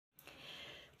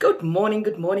Good morning,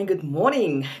 good morning, good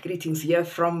morning. Greetings here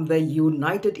from the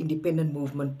United Independent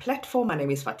Movement platform. My name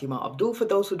is Fatima Abdool. For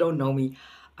those who don't know me,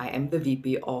 I am the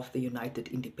VP of the United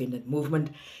Independent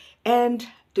Movement. And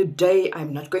today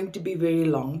I'm not going to be very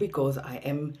long because I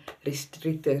am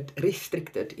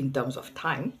restricted in terms of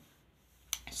time.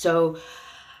 So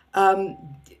um,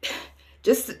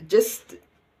 just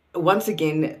once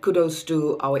again, kudos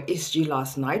to our SG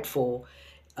last night for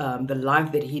the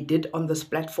live that he did on this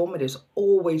platform. It is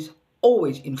always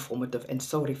informative and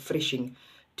so refreshing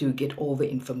to get all the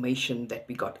information that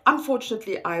we got.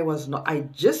 Unfortunately, I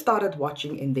just started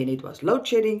watching and then it was load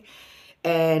shedding.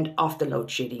 And after load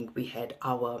shedding, we had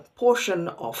our portion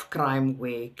of crime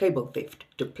where cable theft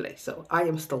took place. So I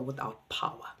am still without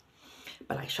power.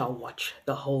 But I shall watch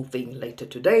the whole thing later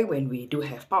today when we do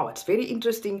have power. It's very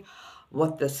interesting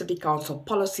what the City Council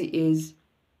policy is,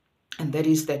 and that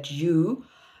is that you,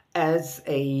 as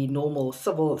a normal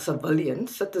civilian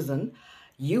citizen,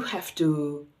 you have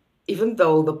to, even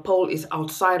though the pole is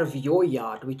outside of your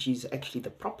yard, which is actually the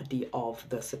property of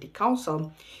the City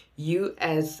Council, you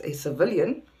as a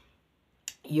civilian,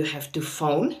 you have to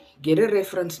phone, get a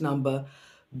reference number,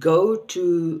 go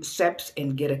to SAPS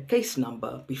and get a case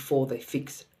number before they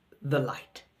fix the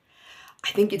light.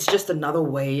 I think it's just another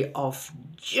way of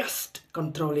just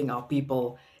controlling our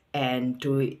people and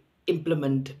to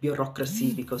implement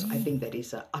bureaucracy, because I think that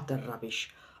is a utter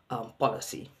rubbish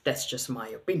policy. That's just my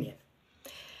opinion.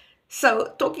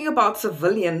 So talking about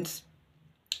civilians,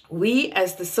 we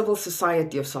as the civil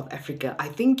society of South Africa, I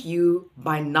think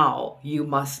by now,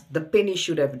 the penny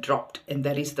should have dropped, and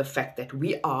that is the fact that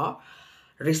we are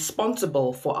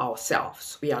responsible for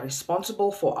ourselves. We are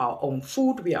responsible for our own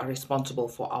food. We are responsible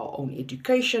for our own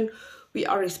education. We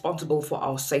are responsible for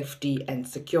our safety and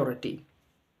security,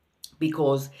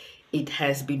 because it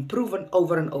has been proven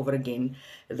over and over again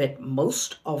that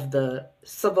most of the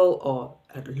civil or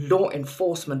law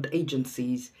enforcement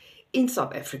agencies in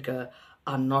South Africa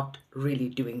are not really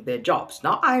doing their jobs.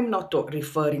 Now, I'm not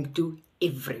referring to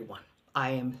everyone. I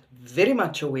am very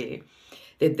much aware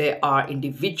that there are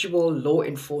individual law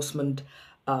enforcement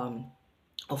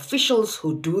officials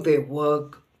who do their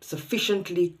work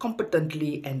sufficiently,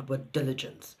 competently, and with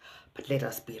diligence. But let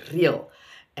us be real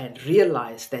and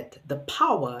realize that the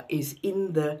power is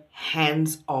in the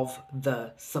hands of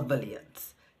the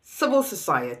civilians. Civil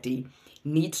society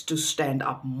needs to stand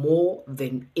up more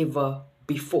than ever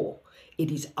before.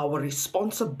 It is our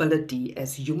responsibility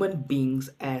as human beings,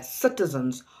 as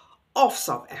citizens of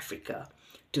South Africa,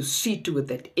 to see to it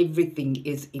that everything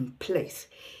is in place.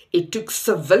 It took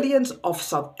civilians of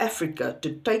South Africa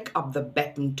to take up the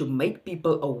baton to make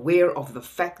people aware of the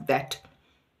fact that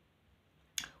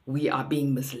we are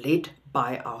being misled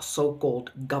by our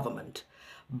so-called government.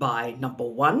 By number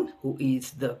one, who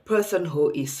is the person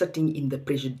who is sitting in the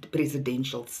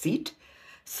presidential seat,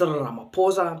 Cyril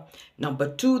Ramaphosa.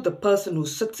 Number two, the person who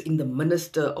sits in the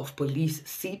Minister of Police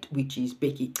seat, which is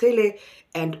Becky Cele,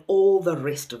 and all the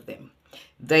rest of them.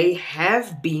 They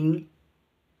have been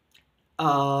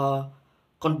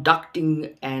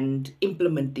conducting and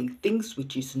implementing things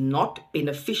which is not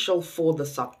beneficial for the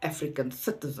South African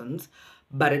citizens,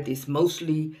 but it is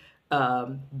mostly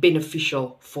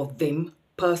beneficial for them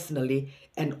personally,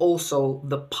 and also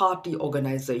the party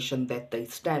organization that they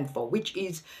stand for, which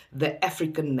is the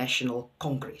African National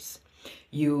Congress.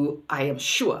 I am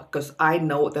sure, because I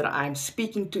know that I'm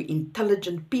speaking to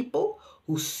intelligent people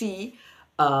who see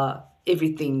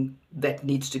everything that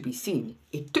needs to be seen.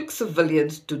 It took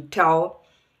civilians to tell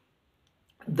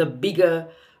the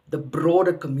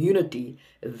broader community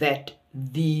that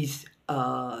these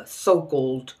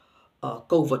so-called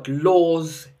COVID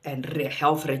laws and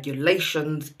health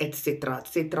regulations,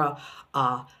 etc.,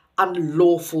 are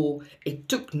unlawful. It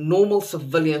took normal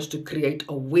civilians to create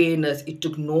awareness. It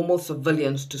took normal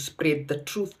civilians to spread the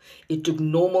truth. It took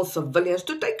normal civilians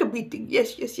to take a beating.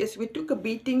 Yes, we took a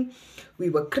beating. We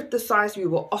were criticized, we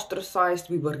were ostracized,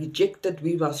 we were rejected,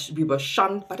 we were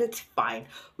shunned, but it's fine.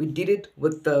 We did it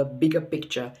with the bigger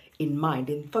picture in mind.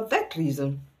 And for that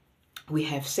reason, we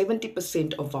have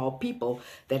 70% of our people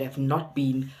that have not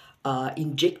been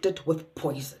injected with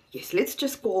poison. Yes, let's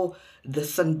just call the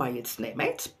sin by its name.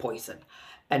 It's poison.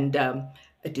 And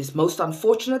it is most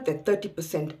unfortunate that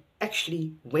 30%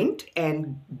 actually went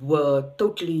and were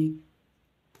totally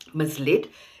misled,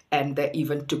 and they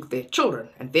even took their children.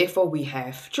 And therefore, we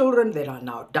have children that are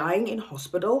now dying in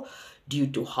hospital due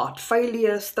to heart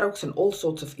failure, strokes, and all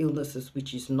sorts of illnesses,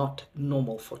 which is not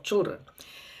normal for children.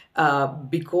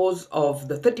 Because of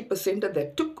the 30%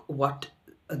 that took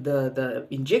the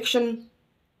injection,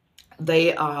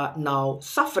 they are now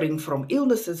suffering from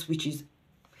illnesses which is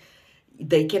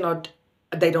they cannot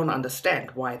they don't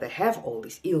understand why they have all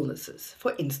these illnesses.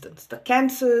 For instance, the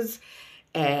cancers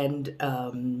and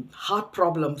heart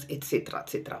problems,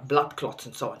 etc., blood clots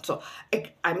and so on. So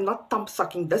I'm not thumb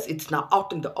sucking this. It's now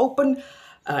out in the open.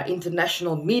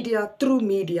 International media, true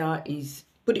media, is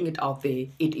putting it out there.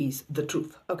 It is the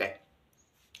truth. Okay.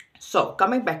 So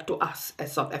coming back to us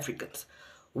as South Africans,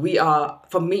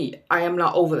 for me, I am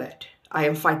now over that. I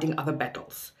am fighting other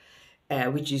battles,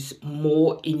 which is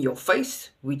more in your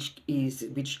face, which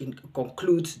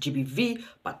concludes GBV,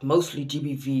 but mostly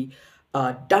GBV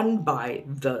done by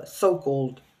the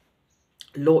so-called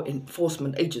law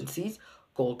enforcement agencies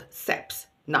called SAPS.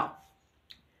 Now,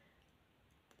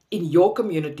 in your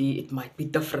community, it might be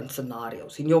different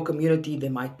scenarios. In your community, there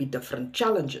might be different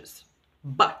challenges.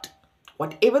 But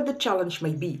whatever the challenge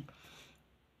may be,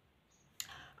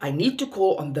 I need to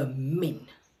call on the men,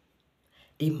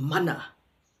 die manne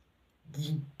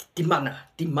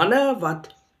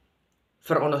wat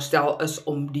veronderstel is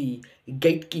om die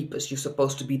gatekeepers. You're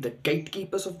supposed to be the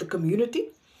gatekeepers of the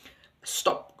community.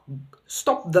 Stop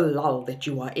the lull that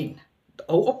you are in.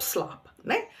 Hou op slaap,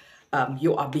 né?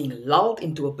 You are being lulled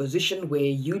into a position where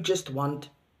you just want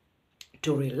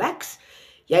to relax.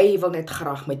 Jy wil net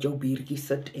graag met jou biertjie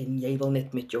sit en jy wil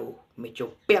net met jou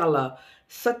pelle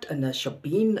sit in 'n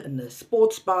shabeen, in 'n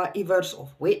sportsbar iewers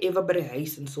of wherever by die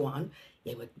huis en so aan.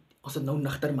 Ons het nou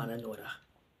nigter manne nodig.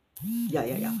 Ja.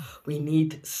 We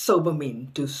need sober men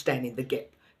to stand in the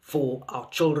gap for our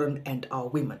children and our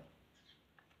women.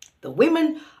 The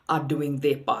women are doing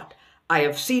their part. I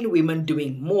have seen women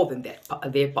doing more than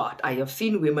their part. I have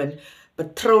seen women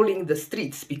patrolling the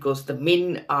streets because the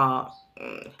men are...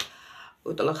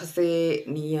 Hoe het hulle gesê,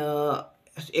 nee,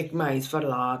 as ek my huis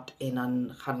verlaat en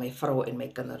dan gaan my vrou en my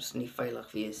kinders nie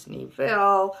veilig wees nie.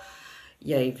 Wel,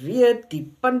 jy weet, die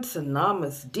punt se naam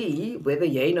is die, whether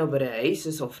jy nou by die huis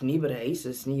is of nie by die huis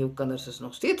is nie, jou kinders is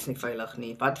nog steeds nie veilig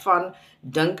nie. Wat van,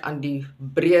 dink aan die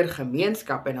breër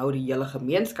gemeenskap en hou die hele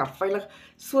gemeenskap veilig,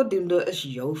 sodoende is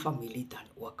jou familie dan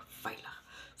ook veilig.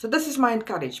 So this is my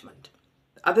encouragement.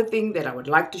 The other thing that I would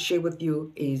like to share with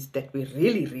you is that we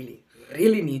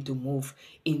really need to move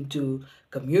into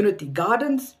community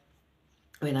gardens.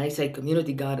 When I say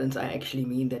community gardens, I actually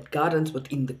mean that gardens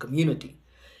within the community.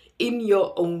 In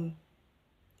your own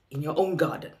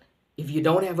garden. If you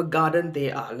don't have a garden,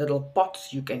 there are little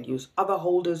pots. You can use other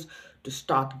holders to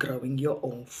start growing your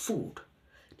own food.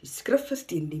 Die skrif is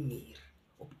teen die muur.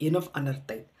 Op een of ander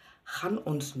tyd gaan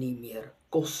ons nie meer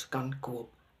kos kan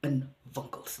koop in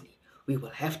winkels nie. We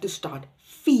will have to start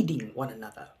feeding one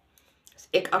another. As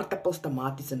ek aardappels,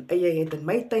 tomaties en eie het in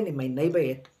my tuin en my neighbor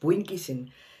het boontjies en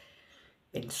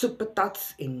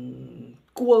soetpatats en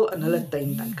kool in hulle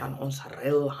tuin, dan kan ons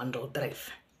ruilhandel dryf.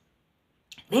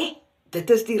 Nee, dit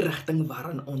is die rigting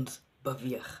waarin ons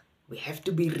beweeg. We have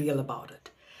to be real about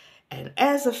it. And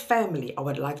as a family, I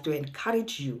would like to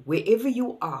encourage you, wherever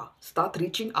you are, start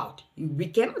reaching out. We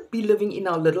cannot be living in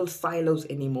our little silos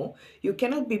anymore. You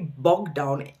cannot be bogged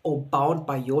down or bound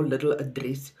by your little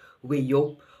address where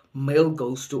your mail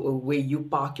goes to or where you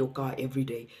park your car every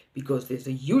day, because there's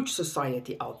a huge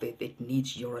society out there that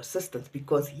needs your assistance.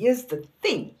 Because here's the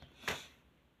thing,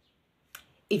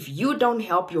 if you don't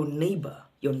help your neighbor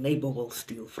will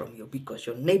steal from you, because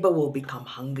your neighbor will become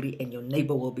hungry and your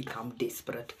neighbor will become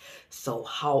desperate. So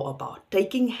how about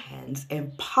taking hands,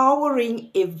 empowering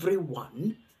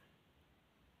everyone,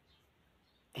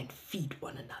 and feed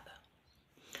one another?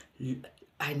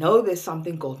 I know there's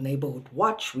something called neighborhood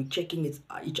watch. We're checking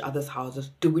each other's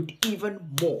houses. Do it even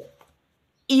more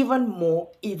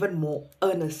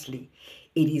earnestly.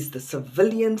 It is the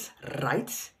civilians'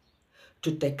 rights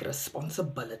to take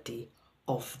responsibility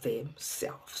of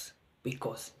themselves,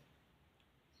 because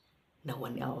no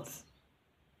one else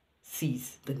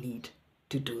sees the need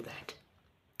to do that.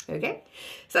 Okay?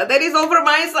 So that is all from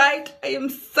my side. I am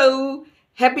so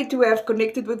happy to have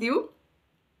connected with you.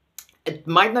 It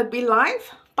might not be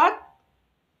live, but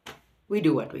we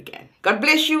do what we can. God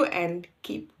bless you and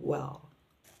keep well.